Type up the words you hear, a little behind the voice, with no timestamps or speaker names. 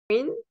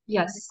screen?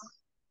 Yes.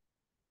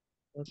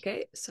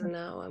 Okay, so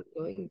now I'm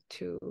going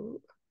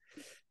to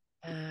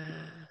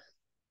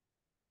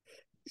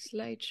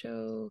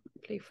slideshow,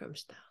 play from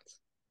start.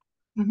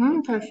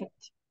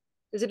 Perfect.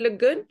 Does it look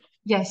good?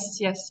 Yes,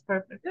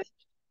 perfect. Good.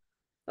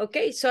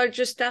 Okay, so I'll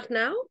just start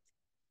now.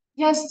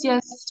 Yes,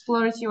 the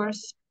floor is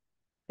yours.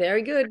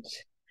 Very good.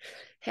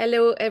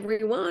 Hello,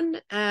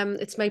 everyone.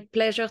 It's my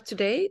pleasure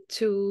today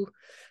to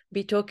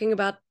be talking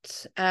about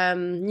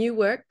new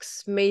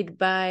works made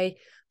by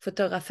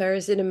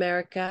photographers in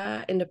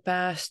America in the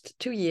past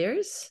 2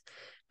 years,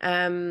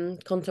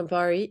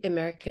 contemporary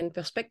American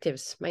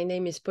perspectives. My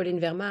name is Pauline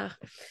Vermare.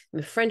 I'm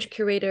a French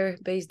curator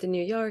based in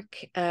New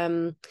York.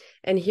 And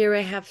here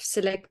I have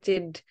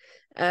selected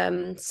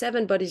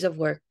 7 bodies of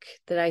work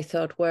that I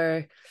thought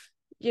were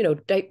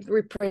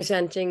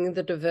representing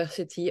the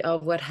diversity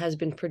of what has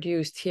been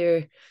produced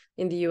here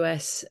in the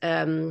US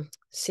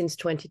since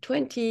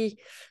 2020.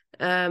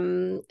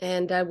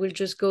 And I will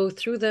just go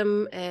through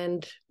them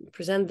and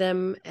present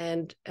them,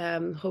 and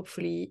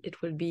hopefully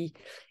it will be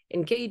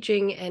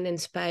engaging and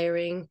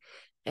inspiring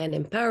and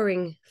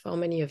empowering for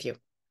many of you.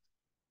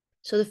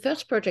 So the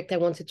first project I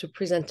wanted to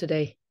present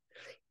today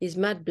is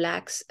Matt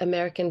Black's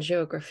American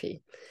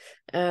Geography.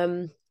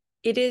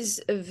 It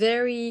is a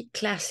very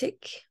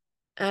classic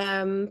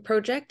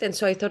project, and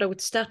so I thought I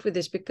would start with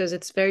this because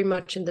it's very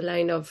much in the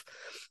line of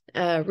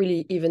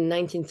really even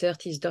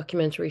 1930s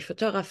documentary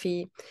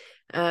photography.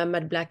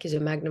 Matt Black is a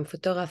Magnum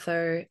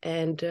photographer,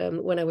 and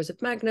when I was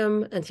at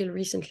Magnum until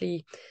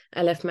recently,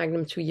 I left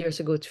Magnum 2 years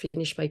ago to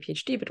finish my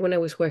PhD, but when I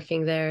was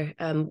working there,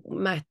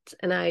 Matt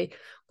and I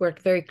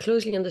worked very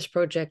closely on this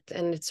project,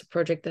 and it's a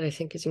project that I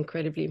think is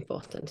incredibly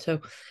important. So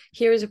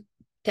here is a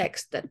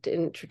text that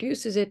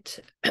introduces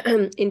it.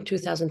 In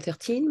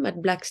 2013,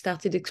 Matt Black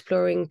started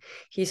exploring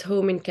his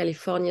home in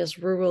California's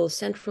rural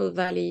Central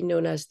Valley,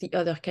 known as the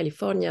Other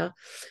California,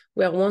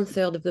 where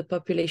 1/3 of the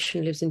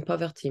population lives in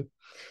poverty.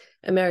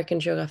 American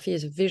Geography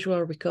is a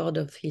visual record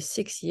of his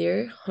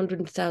 6-year,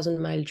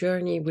 100,000-mile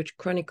journey, which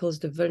chronicles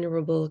the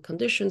vulnerable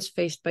conditions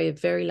faced by a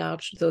very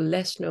large, though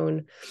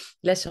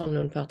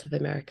lesser-known part of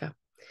America.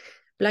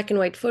 Black and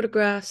white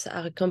photographs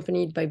are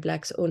accompanied by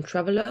Black's own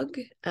travelogue,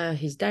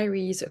 his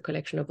diaries, a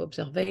collection of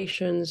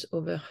observations,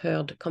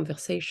 overheard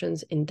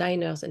conversations in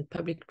diners and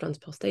public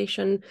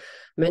transportation,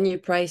 menu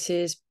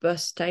prices,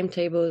 bus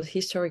timetables,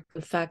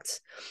 historical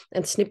facts,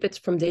 and snippets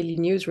from daily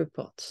news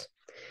reports.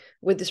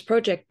 With this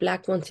project,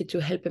 Black wanted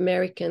to help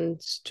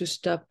Americans to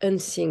stop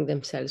unseeing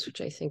themselves, which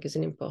I think is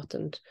an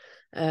important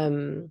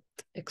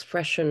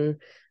expression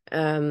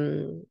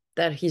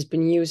that he's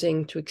been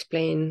using to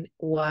explain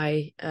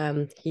why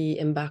he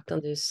embarked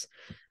on this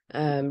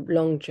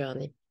long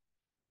journey.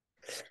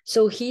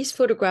 So his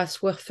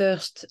photographs were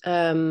first,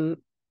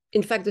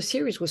 in fact, the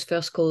series was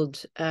first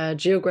called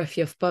Geography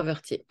of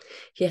Poverty.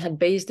 He had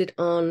based it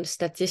on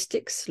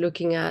statistics,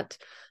 looking at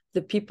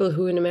the people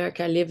who in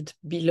America lived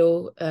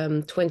below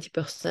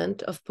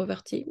 20% of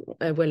poverty,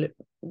 well,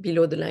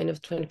 below the line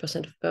of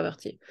 20% of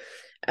poverty.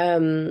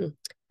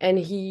 And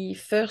he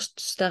first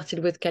started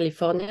with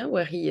California,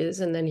 where he is,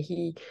 and then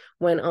he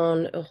went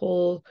on a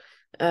whole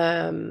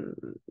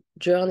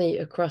journey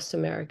across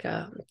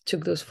America,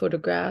 took those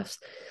photographs.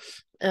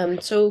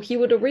 So he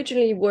would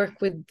originally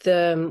work with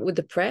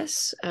the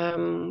press,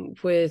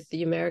 with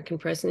the American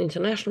press and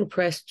international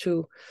press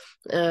to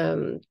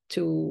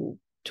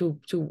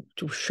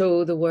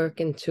show the work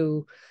and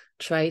to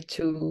try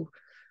to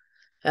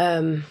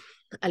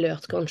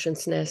alert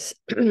consciousness.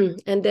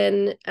 And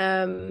then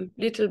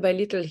little by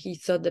little, he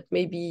thought that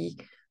maybe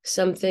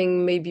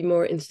something maybe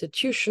more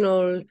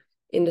institutional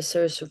in the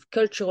sort of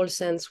cultural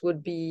sense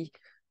would be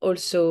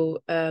also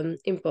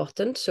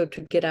important. So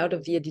to get out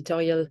of the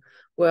editorial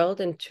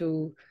world and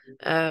so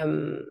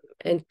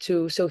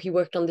he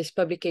worked on this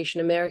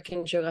publication,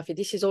 American Geography.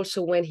 This is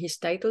also when his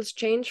titles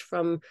changed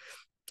from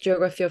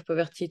Geography of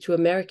Poverty to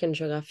American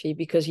Geography,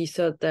 because he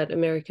thought that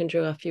American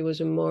Geography was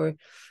a more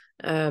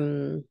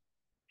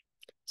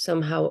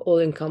somehow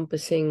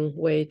all-encompassing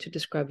way to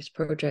describe his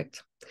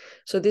project.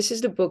 So this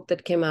is the book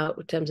that came out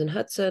with Thames and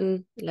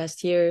Hudson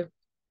last year.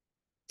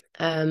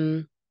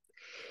 And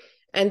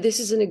this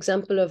is an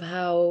example of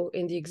how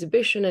in the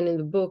exhibition and in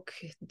the book,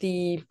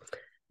 the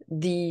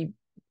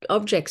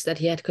objects that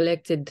he had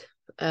collected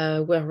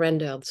were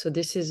rendered. So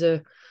this is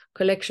a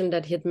collection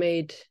that he had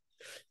made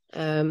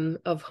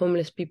of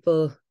homeless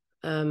people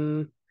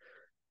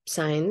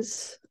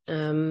signs.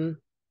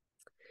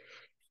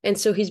 And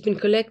so he's been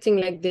collecting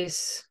like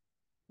this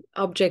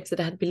objects that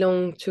had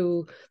belonged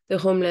to the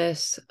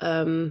homeless,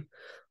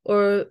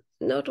 or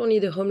not only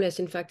the homeless.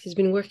 In fact, he's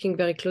been working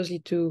very closely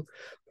to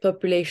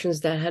populations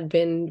that had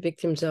been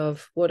victims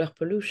of water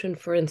pollution,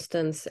 for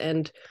instance,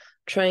 and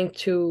trying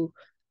to,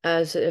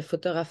 as a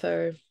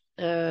photographer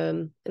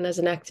and as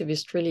an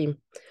activist, really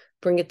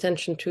bring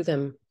attention to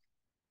them.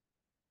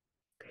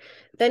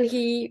 Then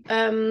he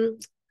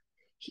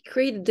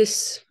created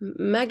this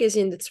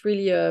magazine that's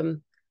really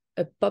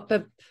a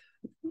pop-up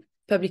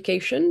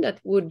publication that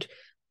would,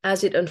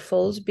 as it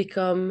unfolds,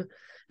 become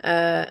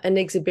an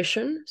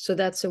exhibition. So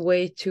that's a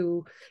way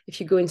to,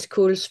 if you go in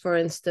schools, for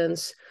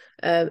instance,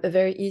 a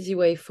very easy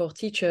way for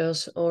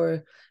teachers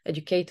or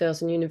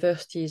educators and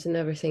universities and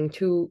everything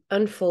to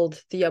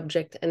unfold the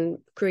object and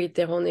create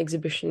their own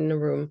exhibition in a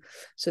room.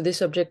 So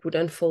this object would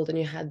unfold and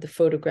you had the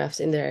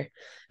photographs in there.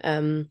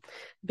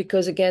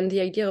 Because again,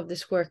 the idea of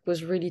this work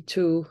was really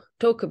to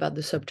talk about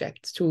the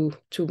subject,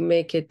 to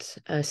make it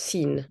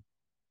seen.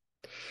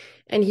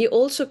 And he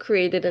also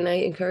created, and I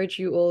encourage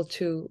you all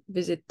to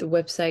visit the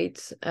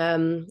website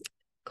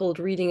called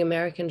Reading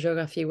American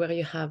Geography, where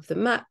you have the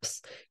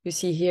maps. You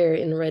see here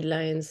in red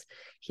lines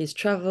his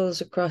travels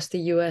across the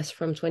US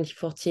from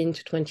 2014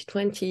 to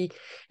 2020,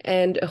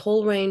 and a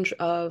whole range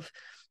of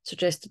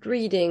suggested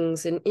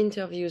readings and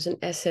interviews and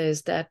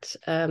essays that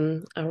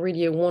are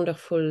really a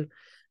wonderful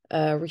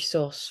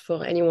resource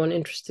for anyone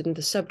interested in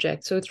the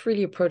subject. So it's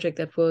really a project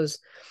that was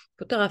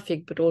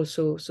photographic, but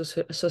also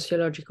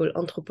sociological,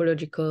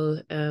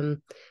 anthropological,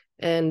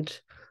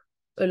 and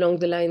along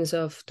the lines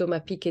of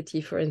Thomas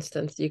Piketty, for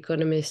instance, the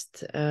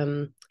economist,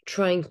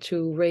 trying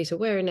to raise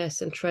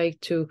awareness and try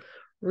to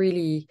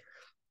really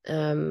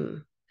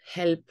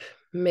help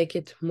make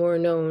it more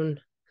known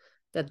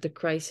that the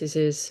crisis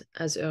is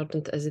as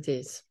urgent as it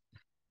is.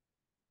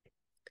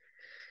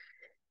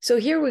 So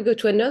here we go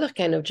to another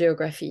kind of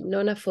geography,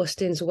 Nona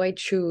Faustin's White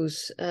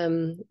Shoes, a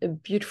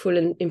beautiful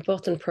and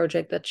important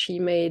project that she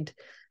made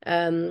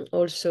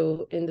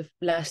also in the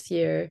last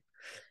year.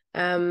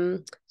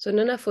 So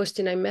Nona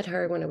Faustin, I met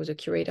her when I was a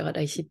curator at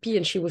ICP,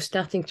 and she was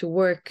starting to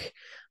work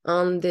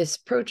on this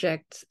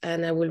project.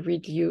 And I will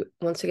read you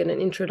once again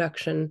an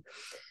introduction.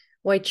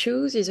 White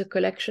Shoes is a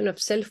collection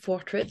of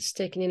self-portraits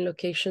taken in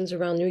locations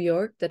around New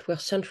York that were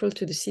central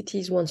to the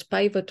city's once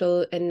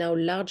pivotal and now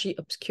largely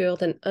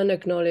obscured and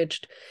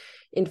unacknowledged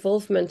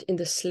involvement in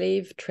the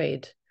slave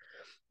trade.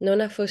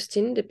 Nona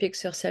Faustin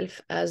depicts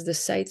herself as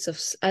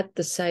at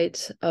the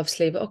sites of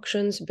slave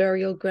auctions,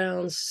 burial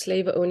grounds,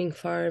 slave-owning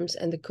farms,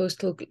 and the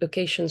coastal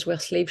locations where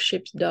slave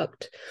ships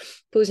docked,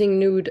 posing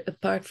nude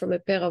apart from a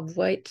pair of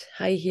white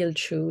high-heeled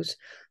shoes,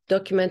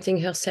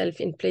 documenting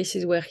herself in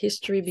places where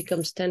history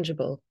becomes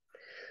tangible.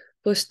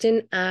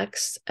 Faustin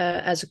acts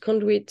as a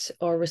conduit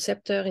or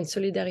receptor in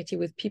solidarity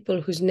with people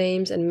whose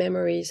names and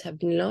memories have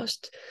been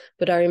lost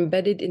but are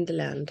embedded in the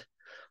land.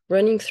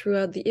 Running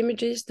throughout the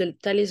images, the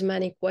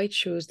talismanic white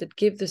shoes that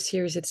give the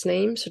series its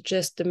name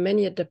suggest the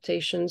many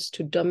adaptations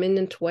to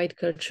dominant white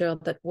culture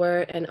that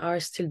were and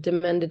are still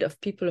demanded of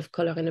people of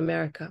color in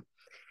America.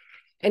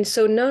 And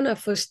so Nona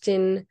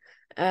Faustin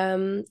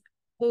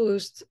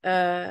posed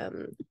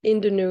in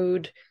the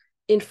nude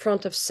in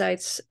front of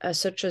sites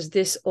such as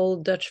this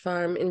old Dutch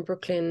farm in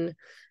Brooklyn.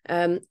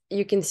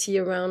 You can see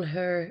around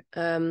her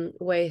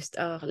waist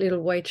are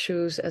little white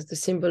shoes as the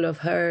symbol of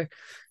her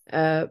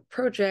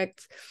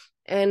project.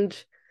 And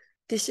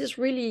this is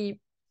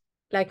really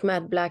like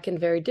Matte Black and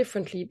very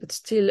differently, but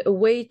still a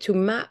way to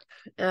map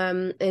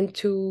and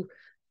to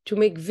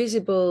make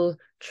visible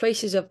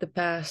traces of the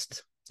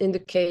past, in the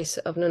case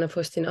of Nona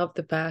Faustin, of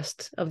the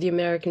past, of the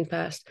American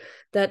past,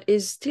 that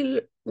is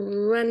still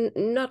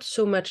not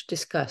so much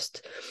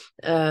discussed.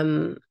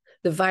 The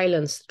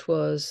violence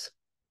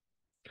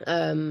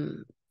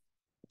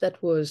that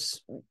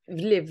was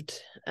lived,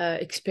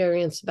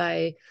 experienced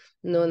by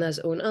Nona's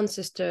own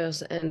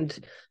ancestors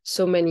and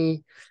so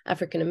many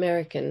African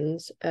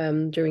Americans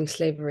during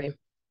slavery.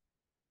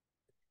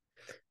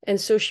 And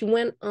so she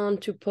went on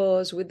to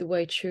pose with the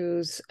white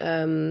shoes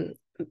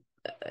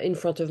in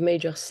front of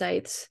major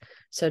sites,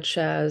 such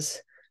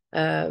as,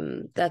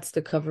 that's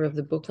the cover of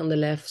the book on the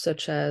left,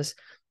 such as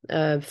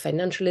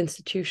financial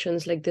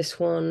institutions like this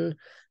one,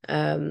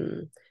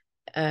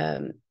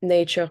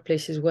 nature,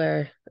 places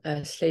where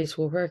slaves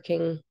were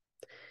working,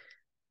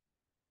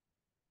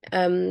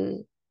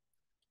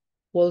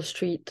 Wall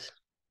Street.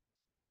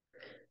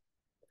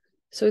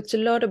 So it's a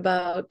lot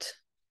about,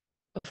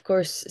 of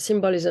course,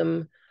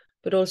 symbolism,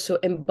 but also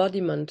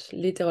embodiment,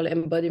 literal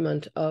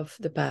embodiment of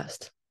the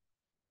past.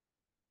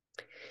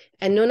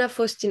 And Nona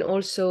Faustin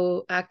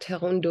also asked her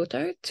own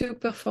daughter to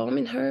perform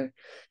in her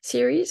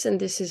series. And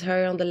this is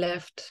her on the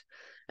left,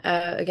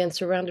 again,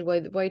 surrounded by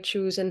white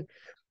shoes, and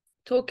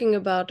talking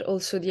about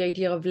also the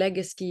idea of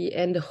legacy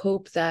and the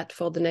hope that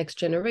for the next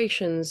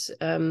generations,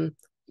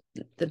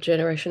 the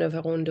generation of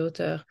her own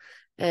daughter,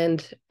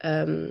 and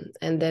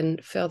then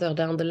further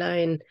down the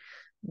line,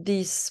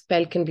 this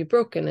spell can be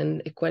broken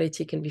and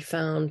equality can be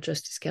found,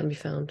 justice can be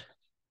found.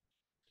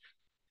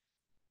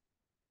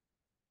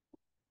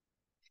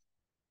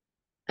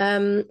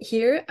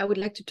 Here, I would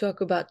like to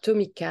talk about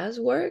Tomika's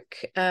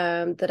work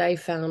that I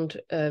found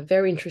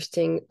very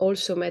interesting.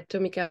 Also met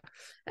Tomika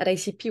at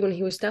ICP when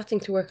he was starting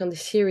to work on the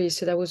series,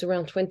 so that was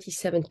around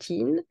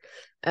 2017.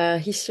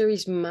 His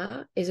series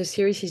Ma is a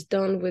series he's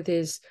done with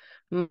his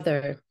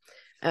mother.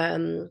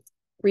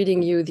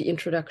 Reading you the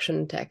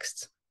introduction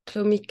text.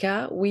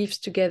 Tomika weaves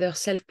together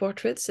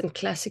self-portraits and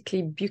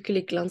classically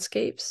bucolic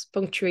landscapes,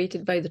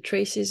 punctuated by the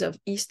traces of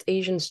East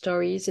Asian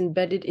stories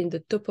embedded in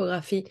the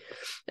topography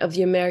of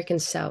the American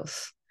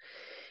South.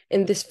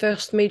 In this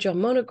first major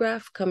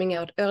monograph coming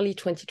out early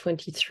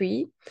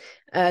 2023,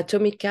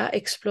 Tomika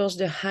explores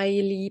the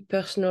highly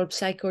personal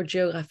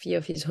psychogeography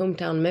of his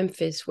hometown,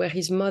 Memphis, where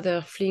his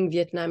mother, fleeing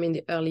Vietnam in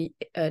the early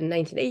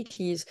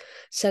 1980s,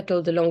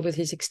 settled along with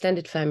his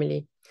extended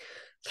family.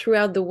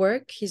 Throughout the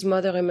work, his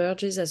mother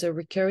emerges as a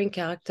recurring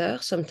character,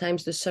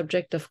 sometimes the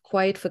subject of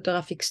quiet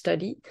photographic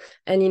study,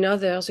 and in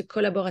others, a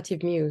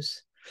collaborative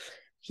muse.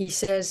 He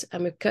says,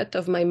 "I'm a cut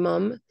of my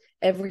mom.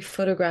 Every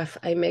photograph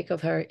I make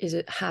of her is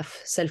a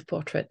half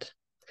self-portrait."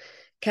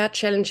 Kat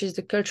challenges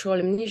the cultural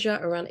amnesia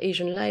around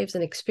Asian lives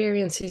and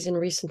experiences in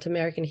recent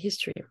American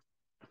history.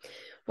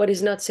 What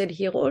is not said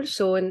here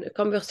also, in a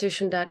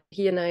conversation that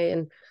he and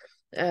I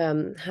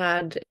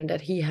had, and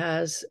that he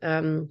has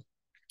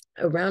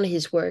around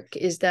his work,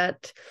 is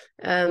that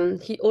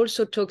he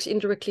also talks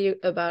indirectly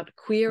about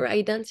queer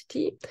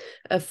identity,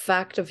 a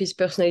fact of his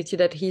personality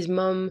that his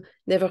mom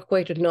never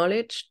quite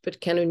acknowledged,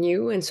 but kind of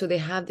knew. And so they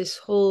have this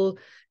whole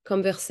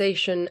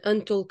conversation,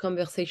 untold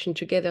conversation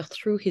together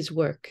through his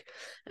work,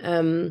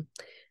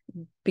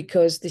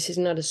 because this is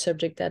not a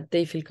subject that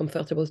they feel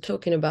comfortable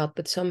talking about,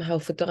 but somehow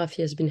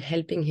photography has been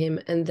helping him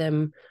and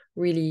them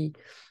really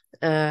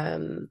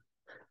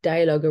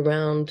dialogue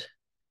around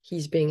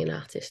his being an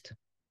artist.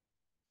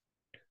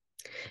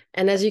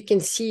 And as you can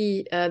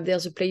see,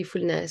 there's a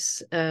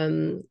playfulness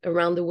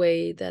around the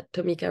way that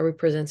Tomika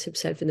represents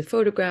himself in the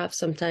photograph,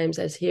 sometimes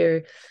as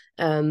here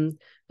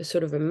a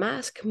sort of a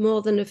mask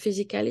more than a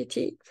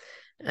physicality,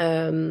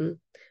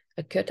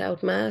 a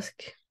cutout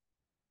mask.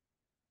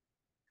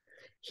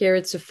 Here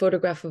it's a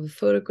photograph of a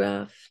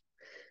photograph,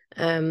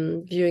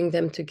 viewing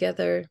them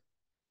together.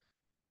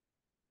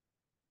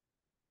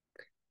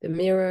 The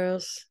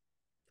mirrors,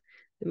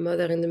 the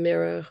mother in the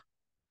mirror.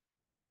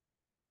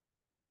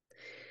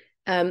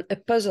 A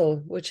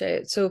puzzle,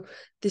 so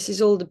this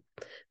is all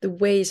the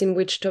ways in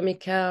which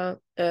Tomika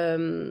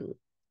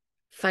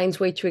finds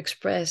way to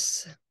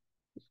express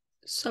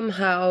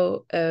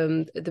somehow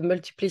the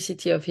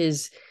multiplicity of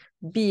his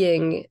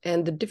being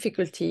and the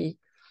difficulty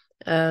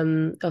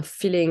of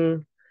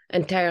feeling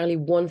entirely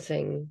one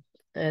thing.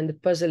 And the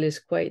puzzle is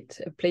quite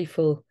a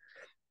playful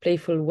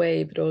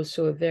way, but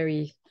also a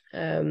very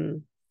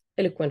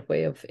eloquent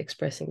way of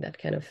expressing that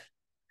kind of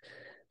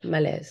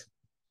malaise.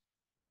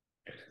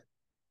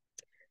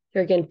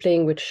 Here again,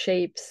 playing with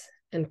shapes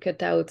and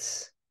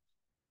cutouts.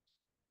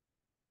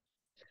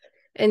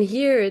 And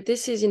here,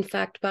 this is in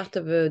fact part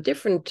of a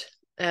different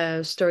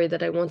story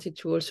that I wanted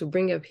to also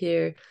bring up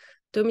here.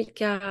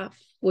 Tomika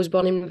was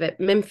born in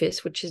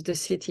Memphis, which is the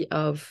city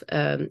of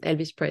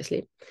Elvis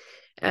Presley.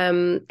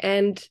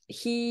 And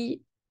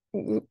he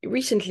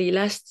recently,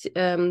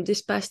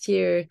 this past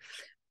year,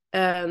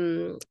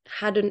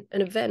 had an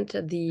event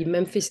at the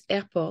Memphis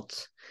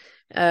airport.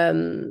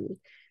 And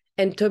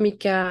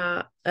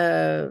Tomika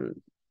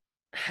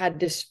had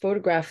this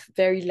photograph,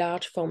 very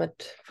large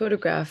format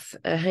photograph,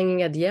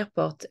 hanging at the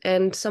airport.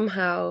 And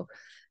somehow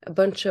a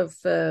bunch of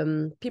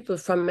people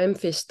from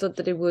Memphis thought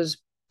that it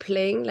was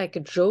playing like a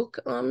joke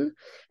on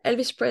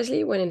Elvis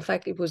Presley, when in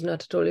fact it was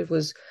not at all. It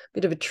was a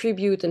bit of a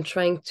tribute and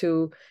trying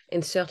to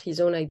insert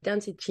his own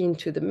identity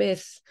into the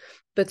myth.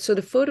 But so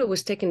the photo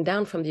was taken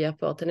down from the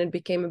airport, and it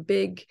became a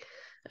big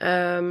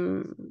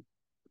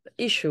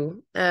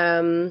issue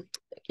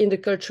in the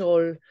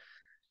cultural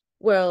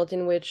world,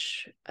 in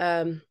which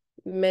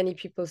many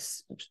people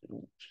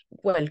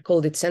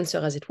called it censor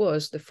as it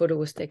was. The photo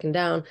was taken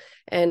down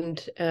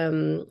and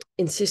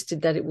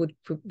insisted that it would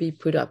be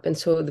put up. And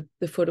so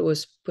the photo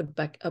was put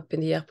back up in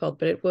the airport,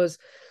 but it was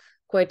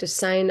quite a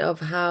sign of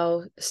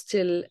how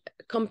still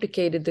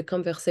complicated the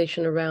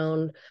conversation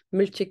around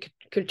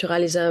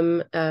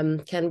multiculturalism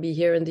can be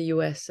here in the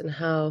US, and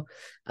how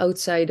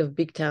outside of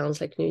big towns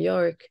like New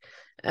York,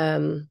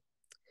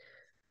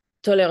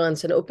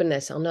 tolerance and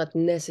openness are not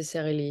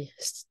necessarily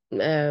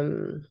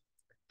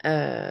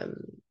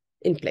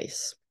in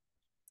place.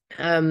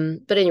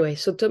 But anyway,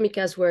 so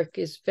Tomika's work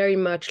is very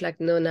much like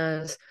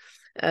Nona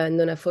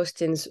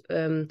Faustin's,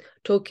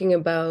 talking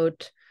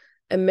about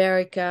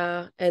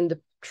America and the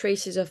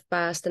traces of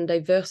past and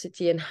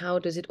diversity, and how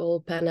does it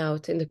all pan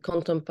out in the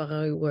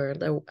contemporary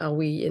world? Are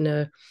we in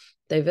a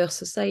diverse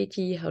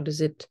society? How does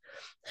it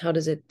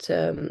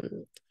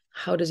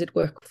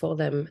work for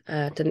them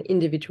at an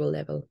individual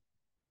level?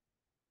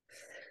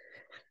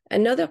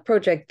 Another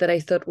project that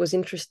I thought was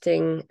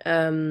interesting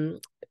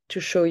to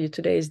show you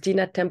today is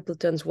Dina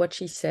Templeton's What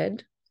She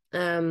Said,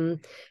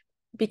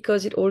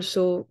 because it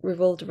also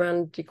revolved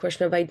around the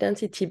question of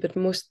identity, but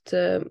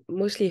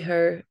mostly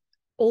her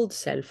old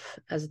self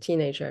as a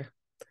teenager.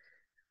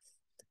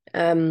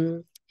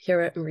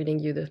 Here I'm reading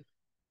you the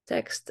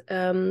text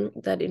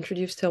that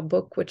introduced her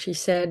book. What She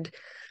Said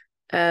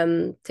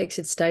takes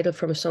its title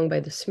from a song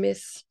by the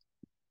Smiths,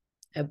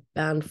 a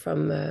band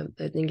from an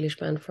English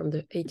band from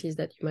the 80s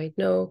that you might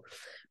know.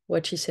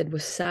 What she said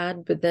was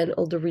sad, but then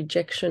all the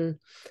rejection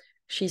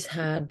she's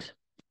had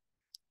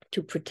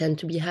to pretend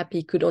to be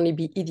happy could only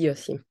be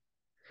idiocy.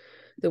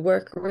 The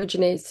work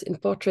originates in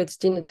portraits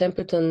Dina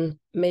Templeton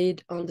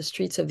made on the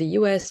streets of the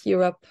US,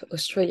 Europe,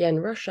 Australia,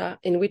 and Russia,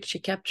 in which she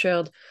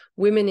captured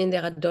women in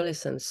their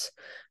adolescence,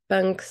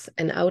 punks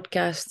and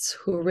outcasts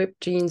who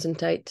ripped jeans and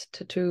tight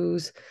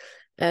tattoos,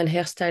 and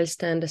hairstyles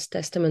stand as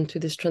testament to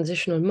this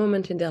transitional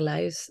moment in their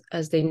lives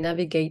as they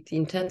navigate the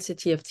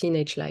intensity of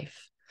teenage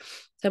life.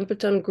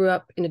 Templeton grew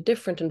up in a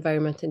different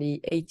environment in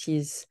the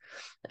 80s.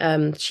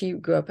 She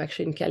grew up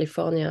actually in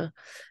California,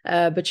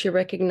 but she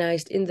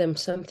recognized in them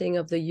something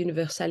of the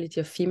universality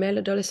of female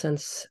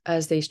adolescents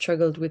as they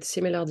struggled with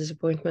similar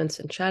disappointments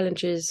and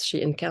challenges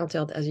she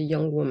encountered as a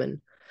young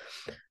woman.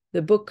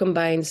 The book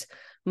combines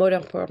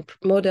modern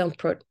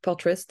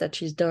portraits that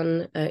she's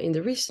done in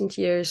the recent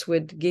years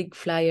with gig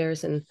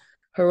flyers and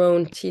her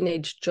own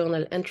teenage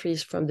journal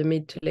entries from the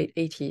mid to late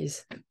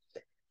 80s.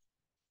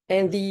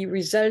 And the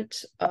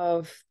result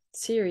of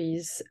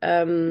series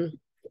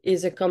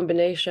is a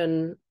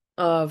combination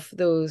of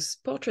those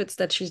portraits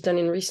that she's done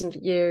in recent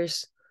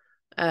years,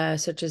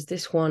 such as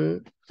this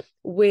one,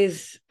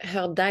 with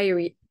her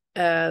diary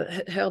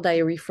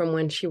from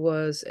when she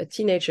was a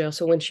teenager,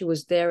 so when she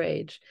was their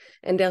age.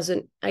 And there's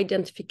an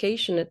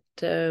identification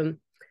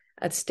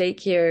at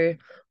stake here,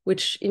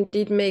 which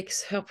indeed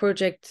makes her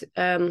project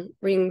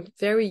ring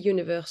very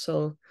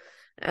universal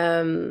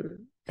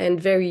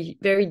and very,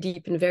 very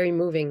deep and very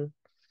moving.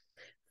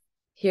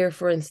 Here,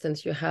 for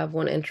instance, you have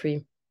one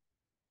entry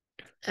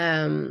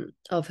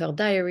of her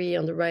diary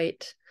on the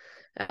right.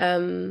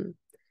 And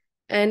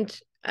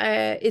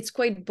it's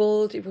quite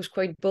bold. It was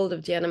quite bold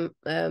of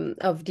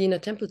Dina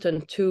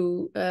Templeton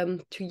to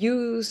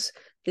use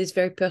this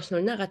very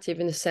personal narrative.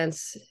 In a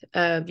sense,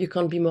 you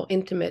can't be more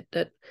intimate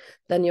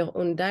than your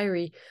own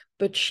diary.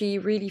 But she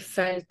really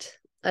felt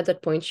at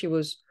that point, she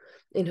was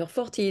in her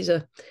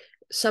 40s,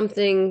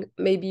 something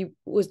maybe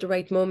was the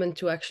right moment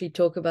to actually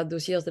talk about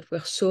those years that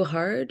were so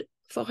hard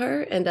for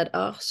her and that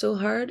are so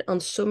hard on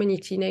so many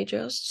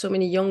teenagers. So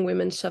many young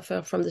women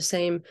suffer from the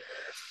same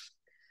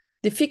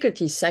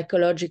difficulties,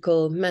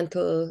 psychological,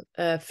 mental,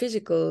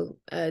 physical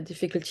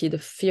difficulty, the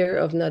fear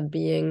of not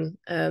being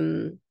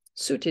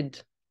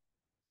suited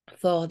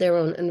for their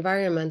own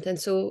environment. And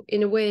so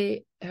in a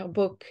way, her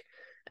book,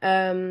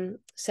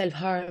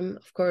 Self-Harm,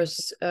 of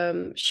course,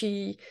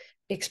 she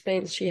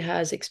explains she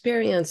has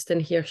experienced,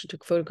 and here she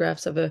took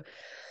photographs of a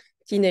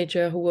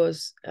teenager who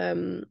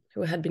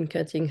had been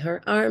cutting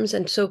her arms.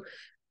 And so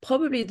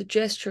probably the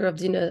gesture of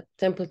Dina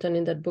Templeton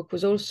in that book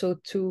was also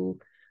to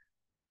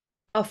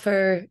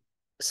offer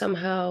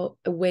somehow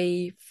a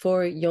way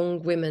for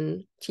young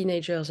women,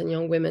 teenagers and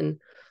young women,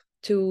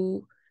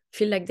 to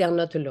feel like they're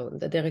not alone,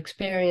 that their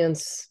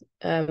experience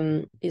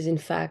is in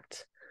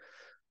fact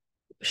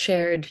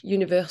shared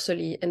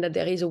universally, and that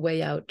there is a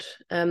way out.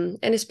 And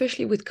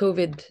especially with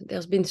COVID,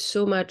 there's been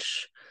so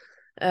much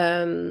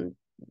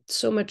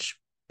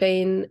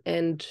pain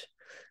and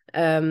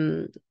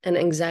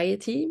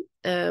anxiety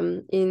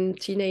in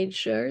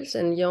teenagers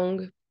and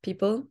young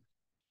people.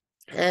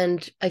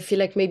 And I feel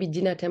like maybe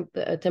Dina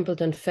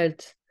Templeton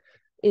felt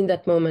in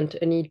that moment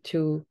a need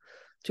to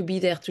be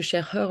there to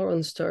share her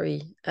own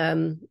story,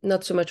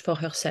 not so much for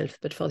herself,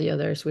 but for the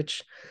others,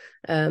 which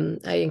I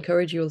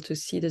encourage you all to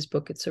see this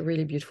book. It's a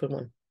really beautiful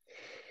one.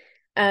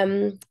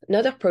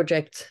 Another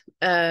project,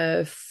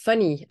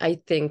 funny,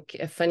 I think,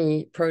 a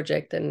funny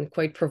project and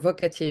quite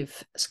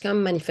provocative,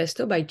 Scum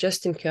Manifesto by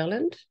Justin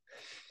Kurland,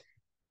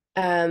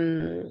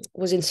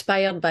 was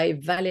inspired by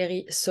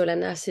Valerie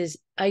Solanas's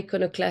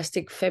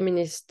iconoclastic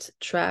feminist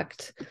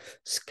tract,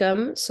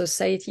 Scum,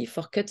 Society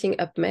for Cutting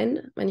Up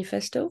Men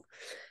Manifesto.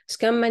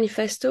 Scum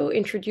Manifesto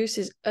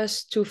introduces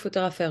us to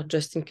photographer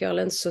Justin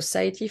Kurland's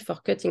Society for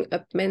Cutting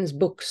Up Men's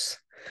books.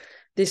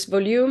 This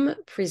volume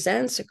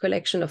presents a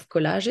collection of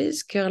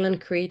collages Kurland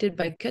created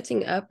by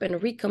cutting up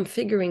and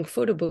reconfiguring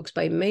photo books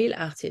by male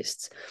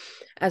artists,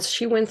 as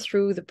she went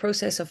through the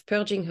process of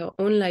purging her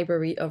own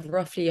library of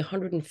roughly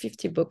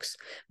 150 books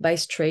by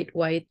straight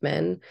white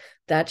men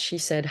that she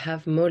said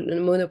have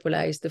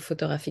monopolized the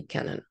photographic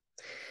canon.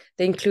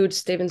 They include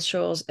Stephen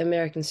Shore's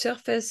American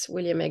Surface,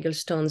 William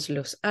Eggleston's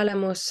Los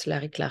Alamos,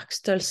 Larry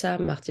Clark's Tulsa,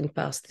 Martin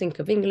Parr's Think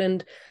of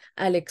England,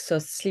 Alex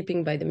Soth's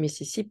Sleeping by the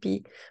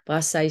Mississippi,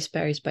 Brassai's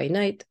Paris by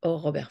Night,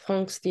 or Robert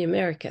Frank's The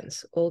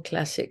Americans, all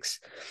classics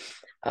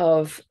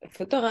of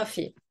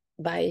photography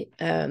by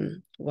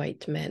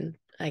white men,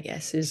 I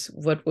guess, is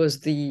what was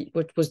the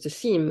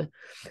theme.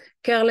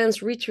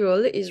 Kurland's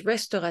ritual is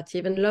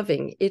restorative and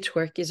loving. Each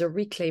work is a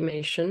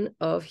reclamation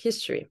of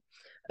history,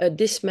 a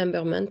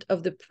dismemberment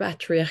of the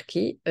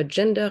patriarchy, a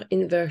gender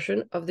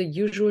inversion of the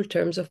usual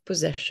terms of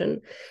possession,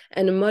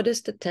 and a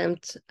modest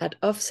attempt at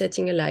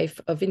offsetting a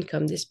life of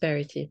income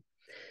disparity.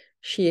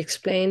 She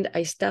explained,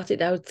 I started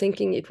out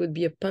thinking it would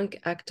be a punk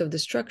act of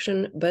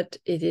destruction, but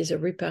it is a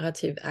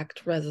reparative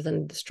act rather than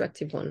a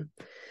destructive one.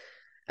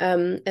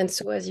 And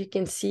so as you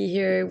can see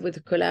here with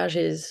the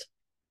collages,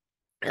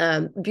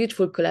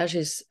 beautiful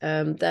collages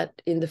that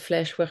in the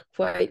flesh were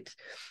quite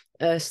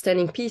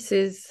stunning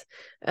pieces.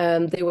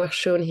 They were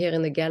shown here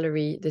in the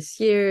gallery this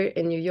year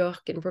in New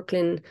York, in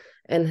Brooklyn,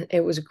 and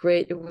it was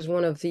great. It was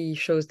one of the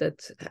shows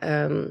that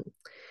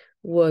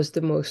was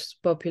the most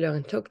popular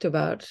and talked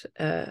about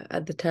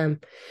at the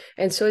time.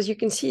 And so, as you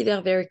can see,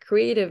 they're very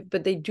creative,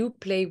 but they do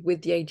play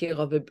with the idea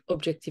of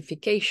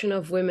objectification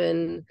of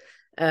women,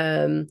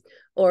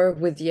 or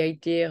with the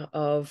idea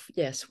of,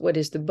 yes, what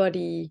is the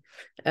body,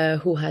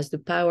 who has the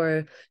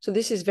power. So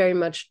this is very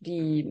much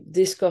the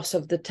discourse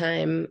of the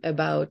time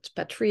about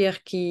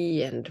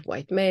patriarchy and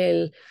white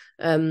male.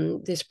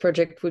 This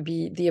project would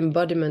be the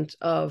embodiment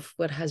of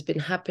what has been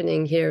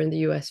happening here in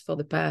the US for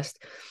the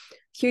past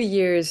few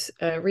years,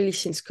 really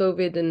since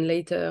COVID and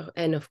later,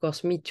 and of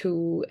course, Me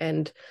Too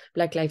and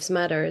Black Lives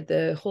Matter,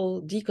 the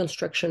whole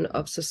deconstruction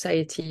of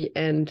society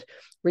and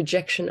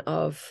rejection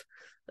of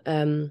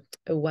a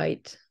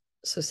white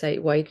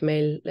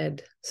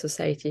male-led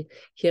society.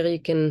 Here you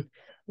can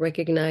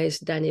recognize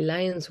Danny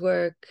Lyon's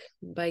work,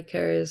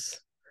 Bikers.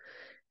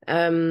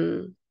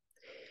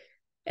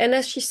 And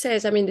as she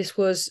says, I mean, this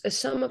was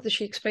some of the,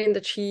 she explained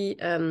that she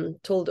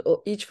told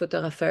each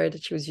photographer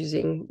that she was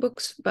using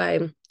books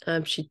by,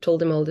 she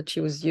told them all that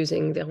she was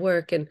using their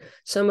work, and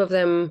some of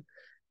them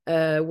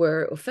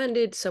were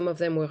offended, some of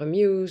them were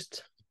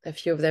amused, a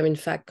few of them, in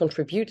fact,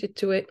 contributed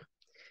to it.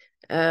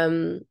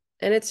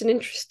 And it's an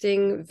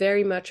interesting,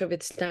 very much of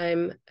its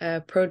time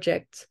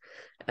project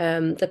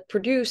that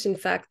produced, in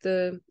fact,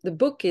 the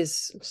book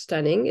is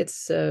stunning.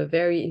 It's a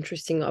very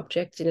interesting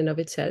object in and of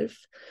itself.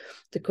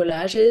 The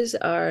collages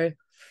are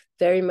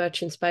very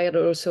much inspired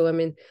also. I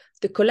mean,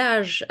 the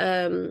collage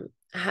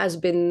has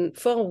been,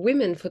 for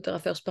women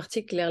photographers,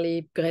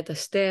 particularly Greta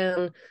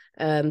Stern,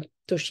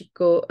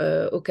 Toshiko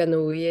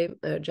Okanoue,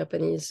 a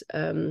Japanese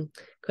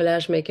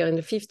collage maker in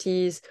the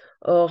 50s,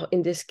 or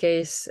in this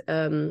case,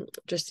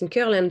 Justin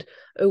Kurland,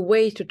 a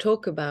way to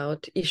talk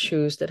about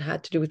issues that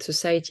had to do with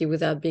society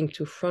without being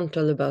too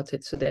frontal about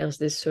it. So there's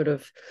this sort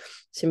of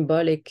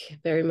symbolic,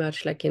 very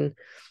much like in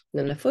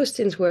Nana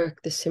Faustin's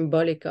work, the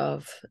symbolic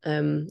of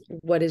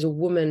what is a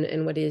woman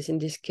and what is, in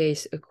this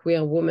case, a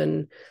queer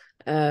woman.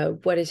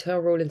 What is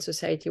her role in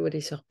society? What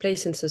is her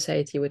place in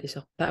society? What is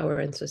her power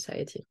in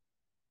society?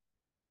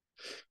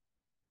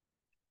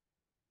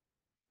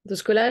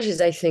 Those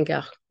collages, I think,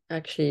 are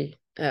actually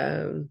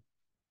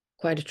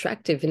quite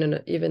attractive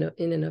even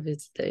in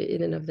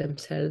and of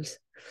themselves.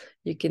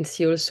 You can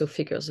see also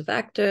figures of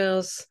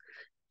actors,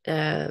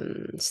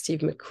 Steve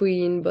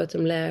McQueen,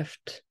 bottom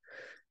left,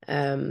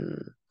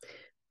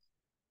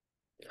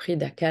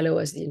 Frida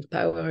Kahlo as the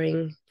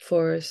empowering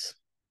force.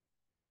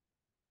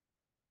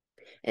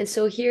 And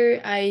so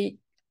here I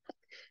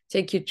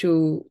take you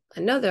to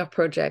another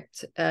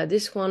project,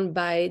 this one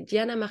by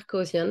Diana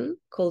Markosian,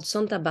 called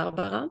Santa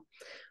Barbara,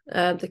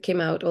 that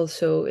came out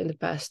also in the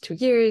past 2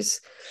 years.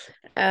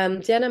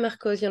 Diana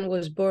Markosian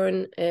was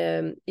born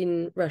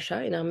in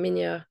Russia, in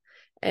Armenia,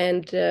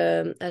 and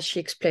as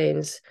she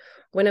explains,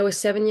 when I was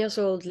 7 years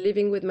old,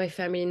 living with my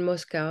family in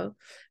Moscow,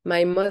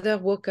 my mother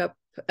woke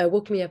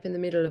me up in the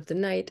middle of the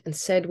night and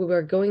said we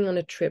were going on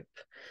a trip.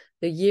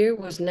 The year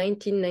was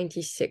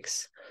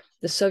 1996.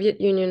 The Soviet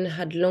Union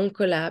had long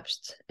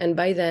collapsed, and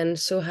by then,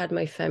 so had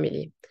my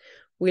family.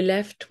 We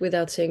left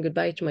without saying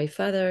goodbye to my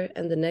father,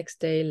 and the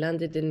next day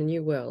landed in a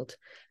new world,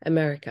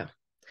 America.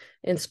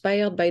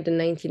 Inspired by the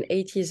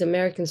 1980s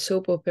American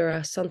soap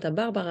opera Santa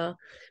Barbara,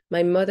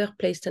 my mother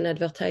placed an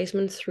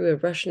advertisement through a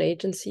Russian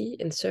agency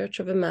in search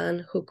of a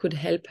man who could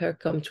help her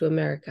come to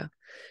America.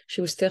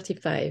 She was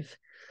 35.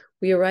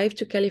 We arrived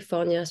to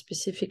California,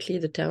 specifically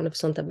the town of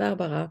Santa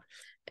Barbara,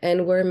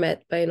 and were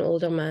met by an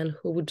older man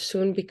who would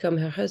soon become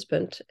her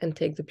husband and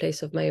take the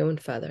place of my own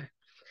father.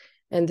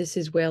 And this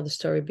is where the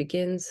story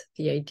begins,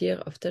 the idea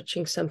of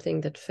touching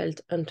something that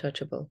felt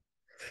untouchable.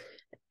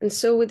 And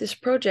so with this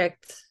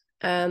project,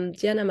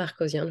 Diana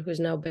Markosian, who is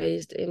now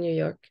based in New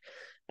York,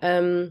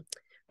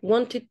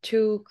 wanted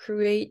to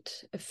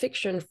create a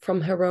fiction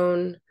from her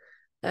own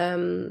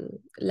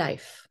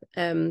life.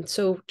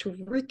 So to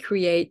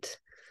recreate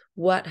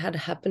what had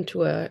happened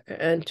to her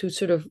and to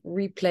sort of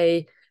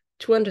replay,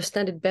 to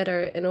understand it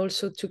better, and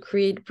also to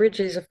create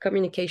bridges of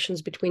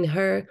communications between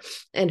her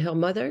and her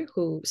mother,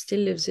 who still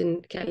lives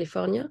in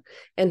California,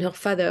 and her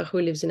father, who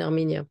lives in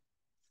Armenia.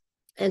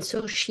 And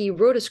so she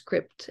wrote a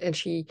script, and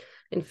she,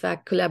 in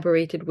fact,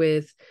 collaborated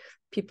with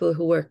people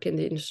who worked in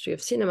the industry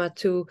of cinema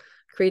to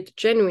create a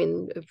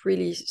genuine,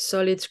 really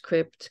solid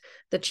script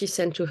that she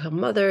sent to her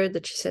mother,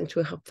 that she sent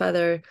to her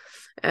father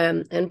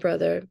and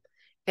brother,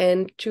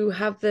 and to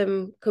have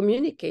them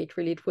communicate.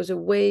 Really, it was a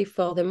way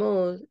for them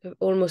all,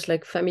 almost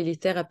like family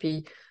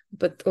therapy,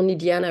 but only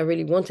Diana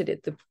really wanted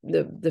it.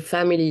 The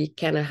family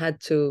kind of had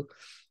to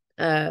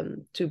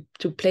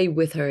play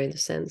with her in a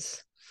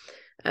sense.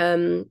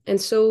 And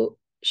so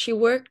she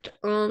worked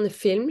on the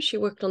film, she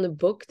worked on the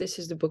book. This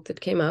is the book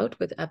that came out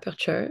with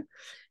Aperture.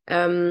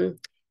 And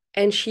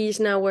she's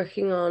now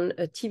working on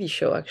a TV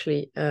show,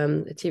 actually,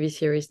 a TV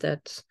series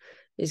that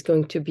is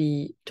going to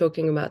be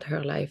talking about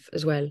her life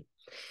as well.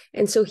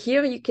 And so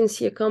here you can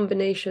see a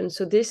combination.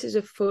 So this is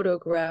a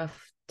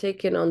photograph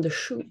taken on the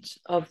shoot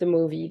of the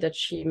movie that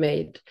she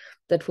made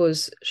that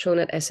was shown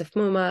at SF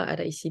MoMA, at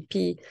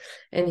ICP.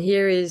 And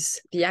here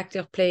is the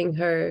actor playing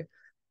her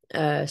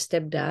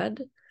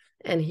stepdad,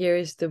 and here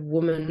is the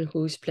woman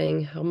who's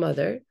playing her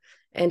mother.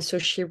 And so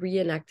she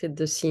reenacted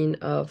the scene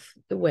of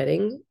the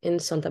wedding in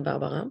Santa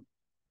Barbara.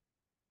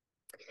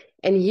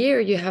 And here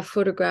you have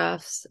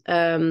photographs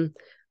of,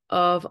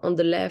 on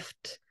the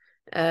left,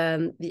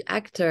 the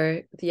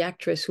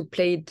actress who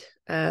played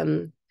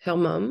her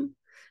mom,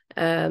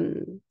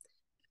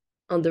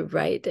 on the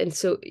right. And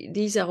so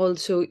these are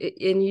also,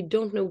 and you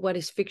don't know what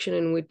is fiction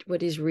and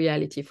what is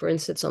reality. For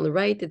instance, on the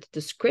right, it's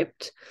the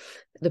script.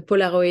 The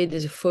Polaroid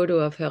is a photo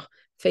of her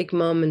fake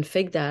mom and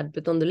fake dad,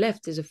 but on the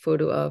left is a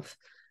photo of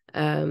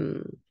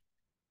her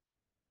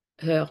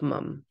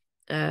mom.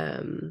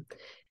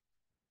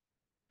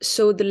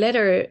 So the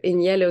letter in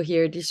yellow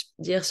here, this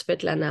Dear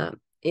Svetlana,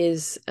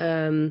 is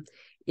a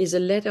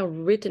letter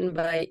written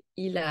by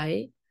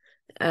Eli,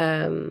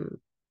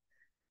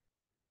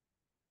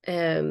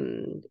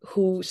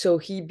 so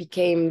he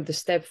became the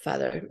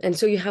stepfather. And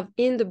so you have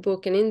in the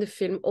book and in the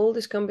film all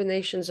these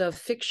combinations of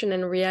fiction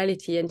and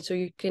reality, and so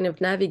you kind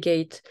of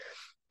navigate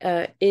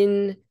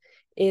in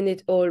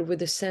it all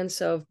with a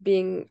sense of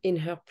being in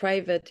her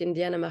private, in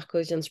Diana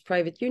Markosian's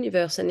private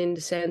universe, and in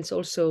the sense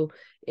also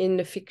in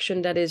the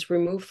fiction that is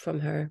removed from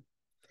her.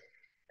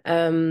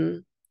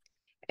 And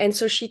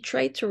so she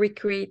tried to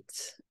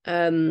recreate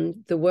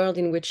the world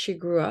in which she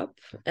grew up,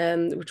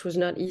 which was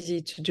not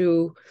easy to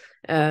do.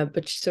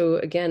 But so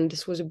again,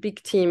 this was a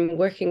big team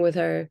working with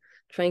her,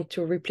 trying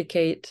to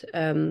replicate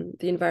the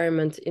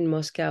environment in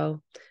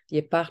Moscow, the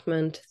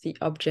apartment, the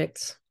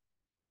objects,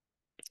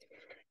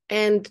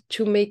 and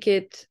to make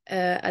it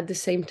at the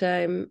same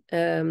time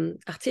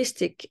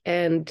artistic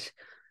and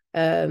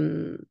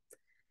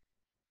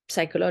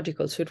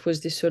psychological. So it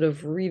was this sort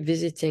of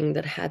revisiting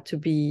that had to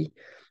be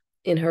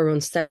in her own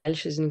style.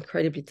 She's an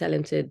incredibly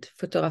talented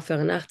photographer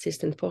and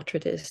artist and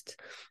portraitist.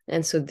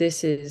 And so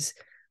this is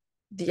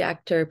the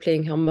actor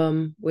playing her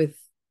mom with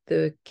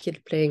the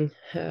kid playing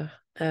her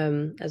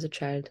as a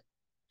child.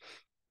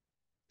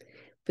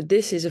 But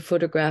this is a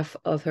photograph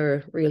of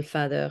her real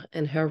father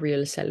and her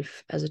real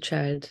self as a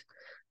child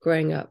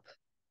growing up.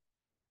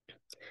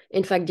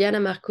 In fact, Diana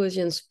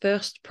Markosian's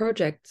first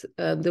project,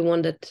 the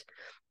one that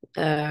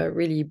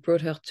really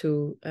brought her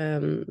to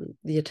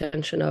the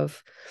attention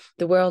of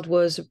the world,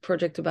 was a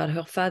project about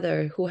her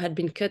father, who had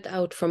been cut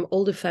out from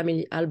all the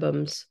family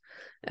albums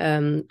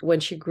when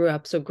she grew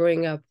up. So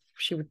growing up,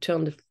 she would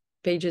turn the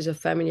pages of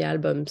family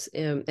albums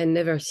and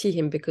never see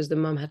him because the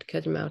mom had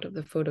cut him out of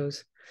the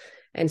photos.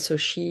 And so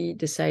she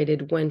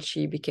decided when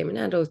she became an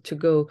adult to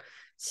go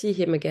see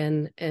him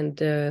again and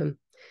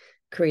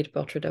create a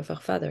portrait of her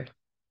father.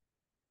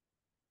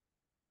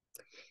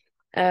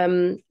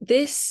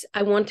 This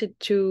I wanted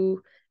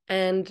to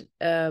end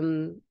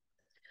on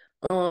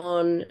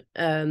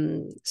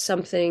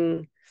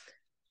something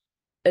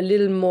a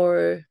little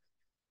more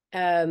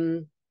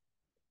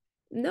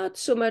not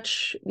so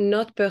much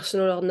not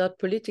personal or not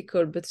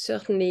political, but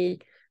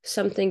certainly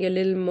something a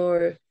little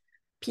more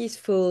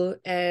peaceful.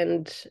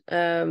 And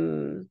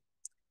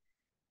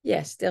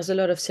yes, there's a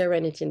lot of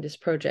serenity in this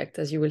project,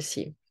 as you will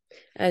see.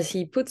 As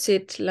he puts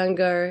it,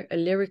 Langar, a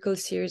lyrical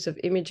series of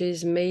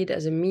images made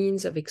as a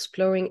means of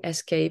exploring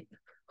escape,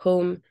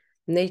 home,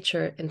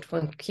 nature, and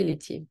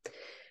tranquility.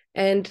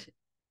 And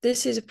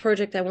this is a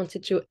project I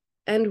wanted to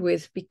end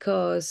with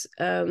because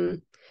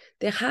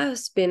there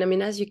has been, I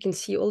mean, as you can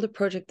see, all the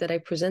projects that I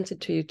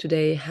presented to you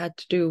today had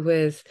to do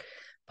with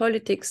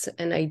politics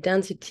and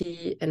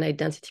identity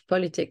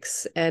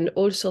politics and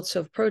all sorts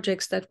of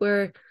projects that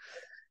were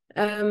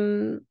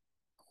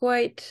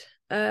quite,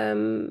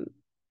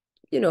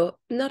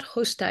 not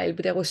hostile,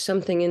 but there was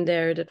something in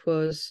there that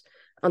was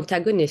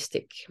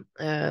antagonistic,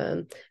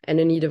 and a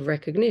need of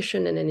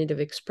recognition and a need of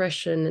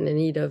expression and a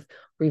need of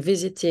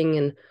revisiting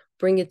and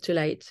bring it to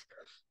light.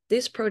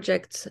 This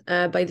project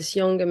by this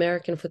young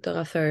American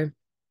photographer,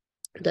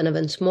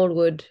 Donovan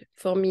Smallwood,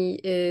 for me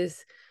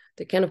is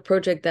the kind of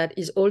project that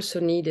is also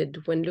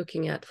needed when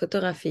looking at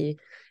photography.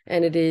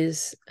 And it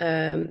is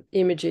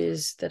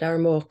images that are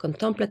more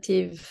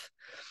contemplative,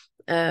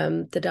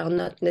 that are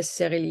not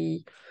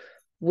necessarily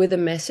with a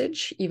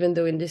message, even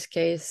though in this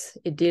case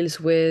it deals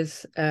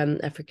with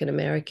African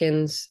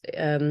Americans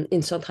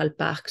in Central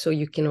Park. So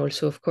you can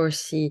also, of course,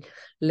 see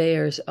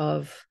layers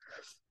of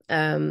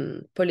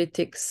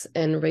politics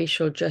and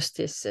racial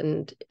justice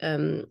and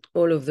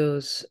all of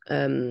those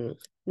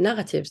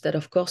narratives that,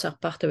 of course, are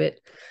part of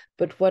it.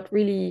 But what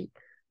really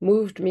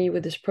moved me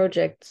with this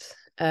project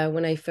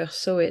when I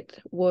first saw it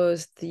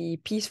was the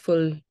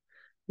peaceful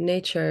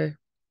nature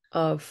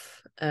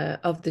of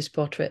these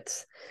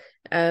portraits.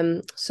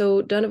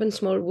 So Donovan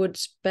Smallwood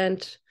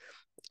spent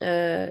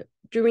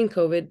during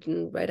COVID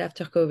and right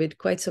after COVID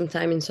quite some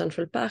time in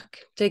Central Park.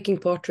 Taking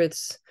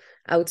portraits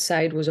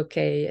outside was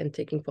okay, and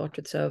taking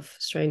portraits of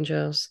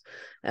strangers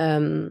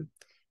that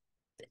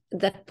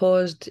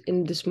posed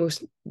in this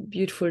most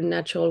beautiful,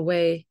 natural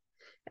way.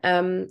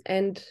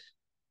 And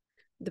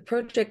the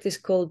project is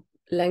called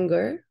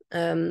Langar,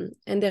 And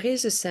there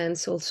is a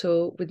sense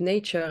also with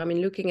nature. I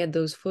mean, looking at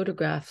those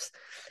photographs,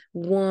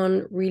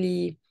 one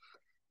really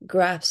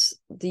grasps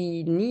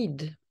the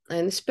need,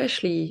 and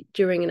especially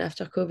during and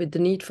after COVID, the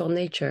need for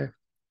nature.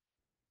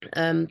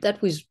 That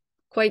was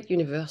quite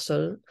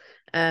universal,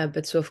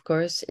 but so of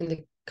course in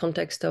the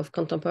context of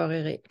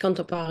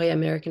contemporary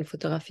American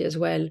photography as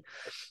well,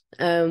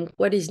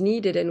 what is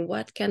needed and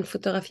what can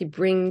photography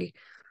bring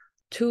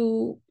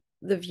to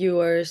the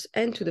viewers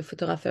and to the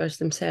photographers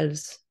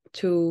themselves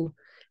to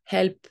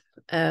help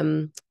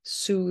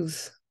soothe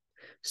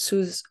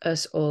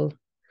us all.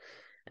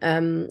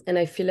 And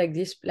I feel like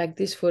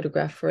this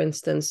photograph, for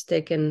instance,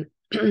 taken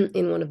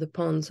in one of the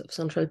ponds of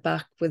Central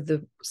Park with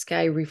the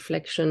sky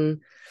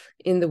reflection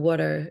in the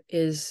water,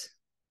 is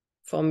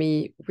for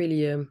me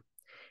really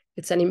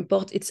it's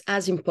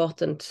as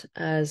important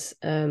as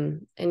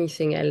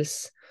anything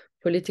else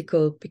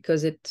political,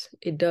 because it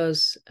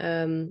does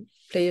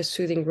play a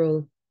soothing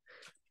role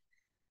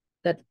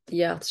that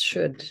the arts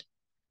should.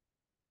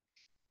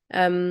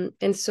 And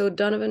so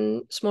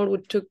Donovan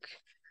Smallwood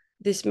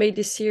made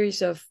this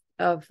series of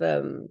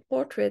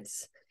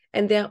portraits,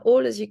 and they're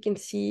all, as you can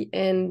see,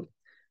 and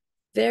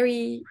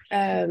very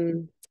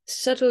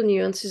subtle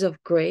nuances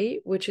of gray,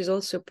 which is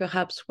also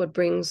perhaps what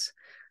brings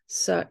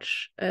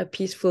such a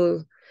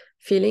peaceful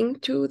feeling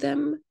to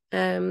them.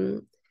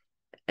 And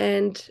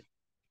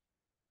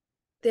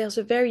there's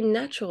a very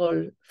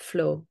natural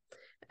flow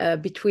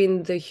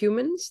between the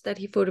humans that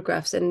he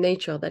photographs and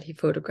nature that he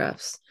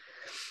photographs,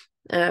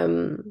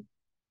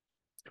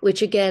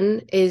 which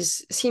again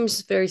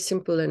seems very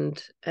simple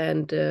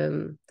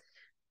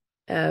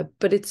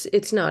but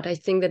it's not. I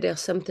think that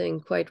there's something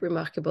quite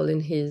remarkable in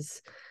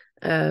his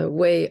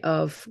way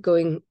of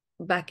going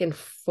back and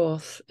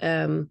forth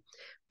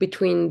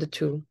between the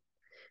two.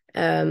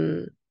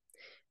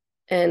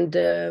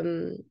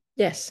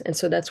 Yes, and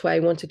so that's why I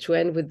wanted to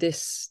end with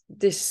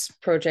this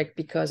project,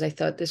 because I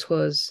thought this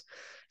was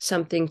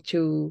something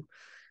to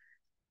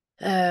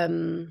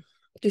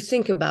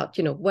think about.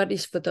 What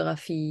is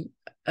photography?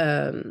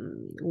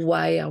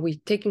 Why are we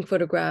taking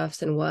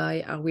photographs, and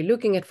why are we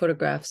looking at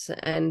photographs?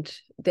 And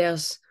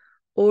there's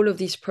all of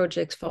these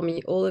projects for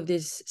me. All of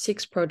these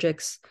 6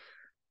 projects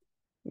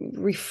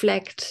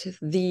reflect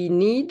the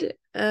need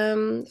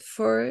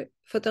for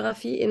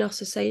photography in our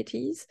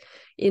societies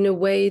in a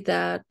way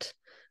that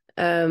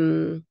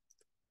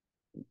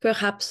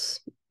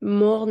perhaps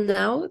more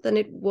now than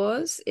it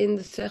was in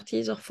the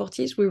 30s or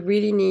 40s. We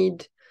really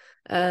need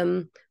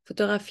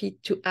photography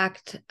to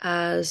act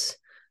as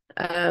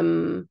a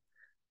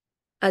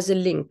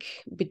link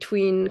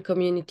between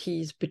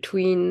communities,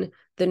 between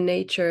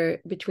nature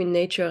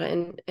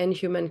and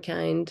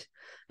humankind.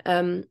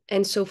 And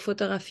so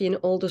photography in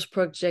all those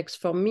projects,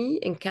 for me,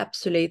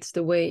 encapsulates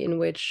the way in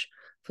which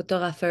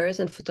photographers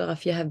and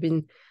photography have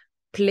been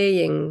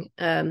playing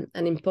an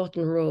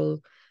important role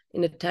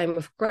in a time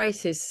of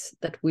crisis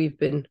that we've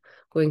been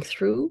going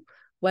through.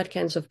 What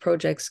kinds of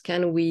projects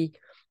can we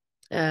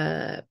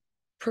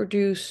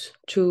produce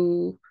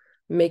to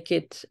make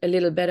it a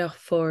little better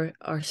for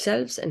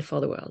ourselves and for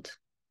the world?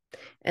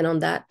 And on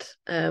that,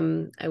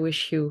 I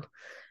wish you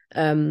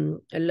a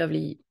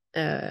lovely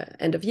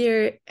end of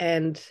year,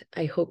 and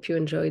I hope you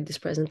enjoyed this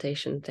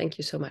presentation. Thank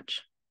you so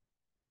much.